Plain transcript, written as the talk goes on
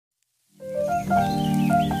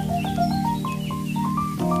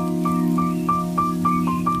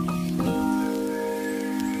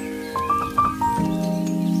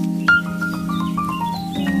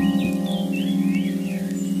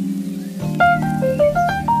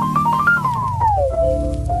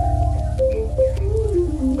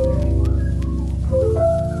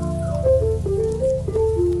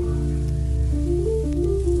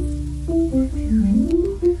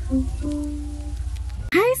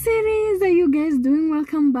series. How you guys doing?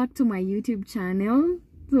 Welcome back to my YouTube channel.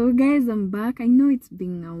 So guys, I'm back. I know it's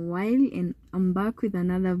been a while and I'm back with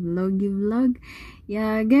another vlog.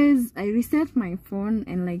 Yeah guys, I reset my phone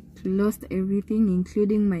and like lost everything,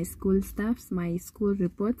 including my school stuffs, my school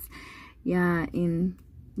reports. Yeah, and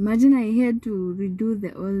imagine I had to redo the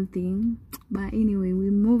whole thing, but anyway, we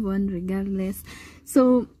move on regardless.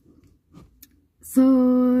 So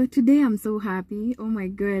today I'm so happy. Oh my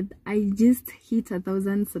god, I just hit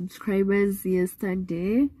 1,000 subscribers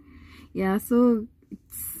yesterday. Yeah, so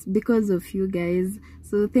it's because of you guys.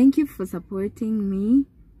 So thank you for supporting me.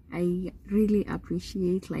 I really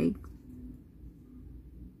appreciate, like,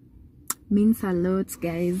 means a lot,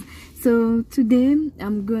 guys. So today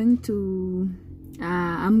I'm going to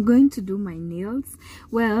do my nails.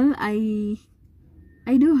 Well, I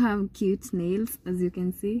do have cute nails, as you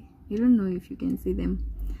can see. I don't know if you can see them.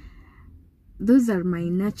 Those are my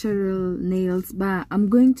natural nails, but I'm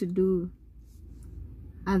going to do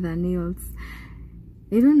other nails.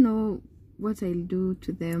 I don't know what I'll do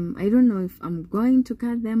to them. I don't know if I'm going to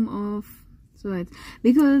cut them off,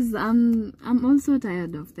 because I'm also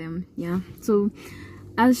tired of them. Yeah, so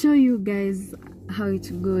I'll show you guys how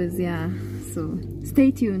it goes. Yeah, so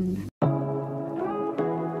stay tuned.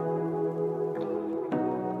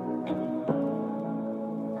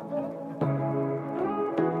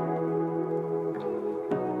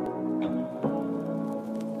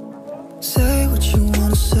 Say what you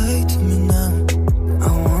wanna say to me now.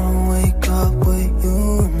 I wanna wake up with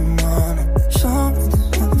you in the morning. Show me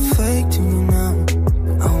there's nothing fake to me now.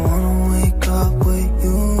 I wanna wake up with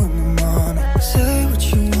you in the morning. Say what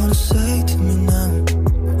you wanna say to me now.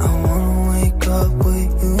 I wanna wake up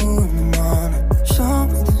with you in the morning. Show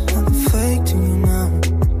me there's nothing fake to me now.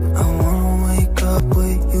 I wanna wake up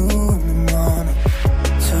with you in the morning.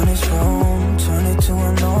 Turn this room, turn it to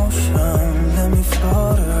an ocean. Let me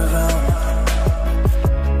float around.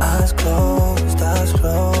 Eyes closed,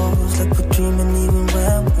 like we're dreaming even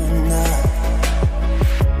when we're not.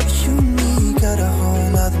 But you and me got a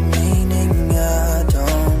whole other meaning, I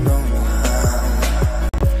don't know how.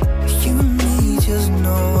 You and me just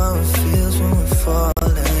know how it feels when we're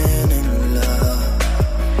falling in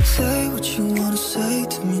love. Say what you wanna say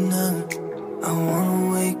to me now. I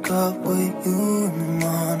wanna wake up with you in the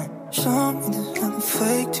morning. Show me there's nothing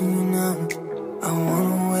fake to me now. I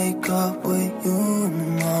wanna wake up with you in the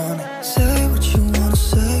morning. Say what you wanna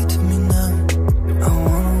say to me now. I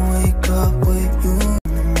wanna wake up with you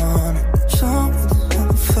in the morning. Show me there's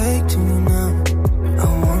nothing fake to me now. I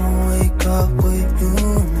wanna wake up with you in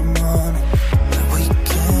the morning. Like we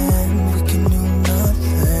can do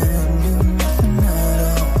nothing at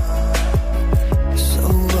all. So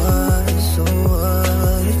what,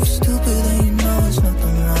 if you're stupid then you know there's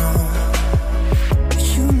nothing wrong. But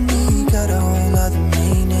you and me got a whole other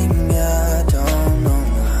meaning, I don't know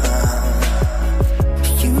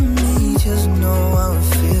how. You and me just know how it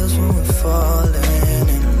feels when we're falling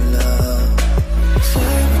in love.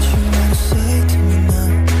 Say what you wanna say to me now.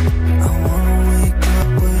 I wanna wake up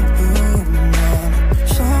with you in the morning.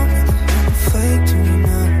 Show me there's nothing fake to me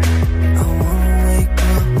now. I wanna wake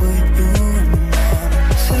up with you in the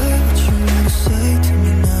morning. Say what you wanna say to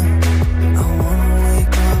me now. I wanna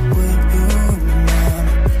wake up with you in the morning.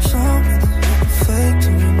 Show me there's nothing fake to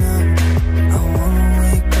me now. I wanna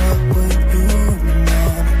wake up with you in the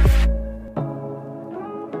morning.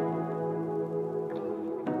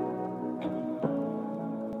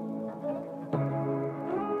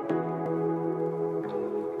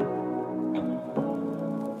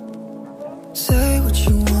 Say